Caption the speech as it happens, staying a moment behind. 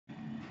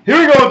Here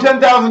we go,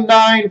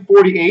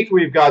 10,948.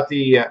 We've got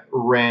the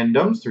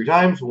randoms 3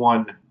 times.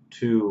 1,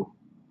 2,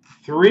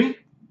 3.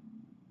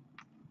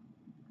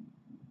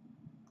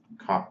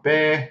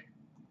 Copy.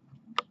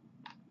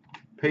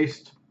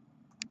 Paste.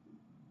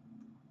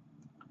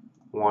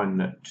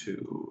 1,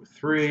 2,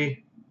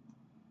 3.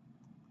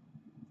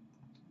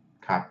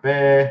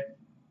 Copy.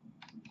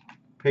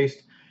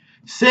 Paste.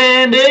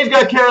 Sanday's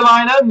got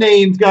Carolina.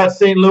 Nane's got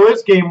St.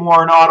 Louis. Game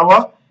Warren,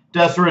 Ottawa.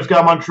 Desseret's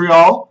got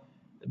Montreal.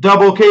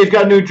 Double K's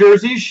got New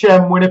Jersey.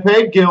 Shem,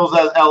 Winnipeg. Gills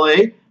has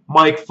LA.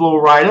 Mike,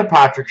 Florida.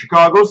 Patrick,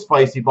 Chicago.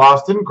 Spicy,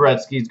 Boston.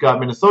 Gretzky's got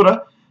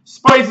Minnesota.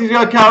 Spicy's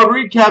got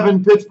Calgary.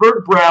 Kevin,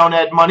 Pittsburgh. Brown,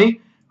 Ed Money.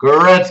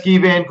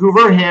 Gretzky,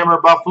 Vancouver. Hammer,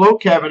 Buffalo.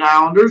 Kevin,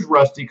 Islanders.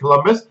 Rusty,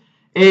 Columbus.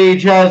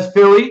 Age has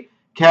Philly.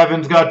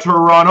 Kevin's got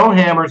Toronto.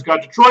 Hammer's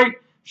got Detroit.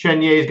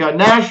 Chenier's got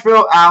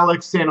Nashville.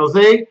 Alex, San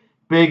Jose.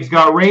 Big's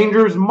got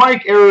Rangers.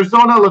 Mike,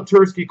 Arizona.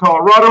 Latursky,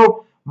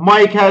 Colorado.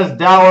 Mike has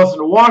Dallas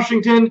and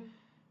Washington.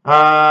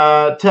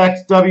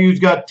 Tex W's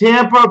got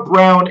Tampa.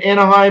 Brown,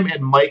 Anaheim.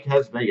 And Mike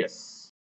has Vegas.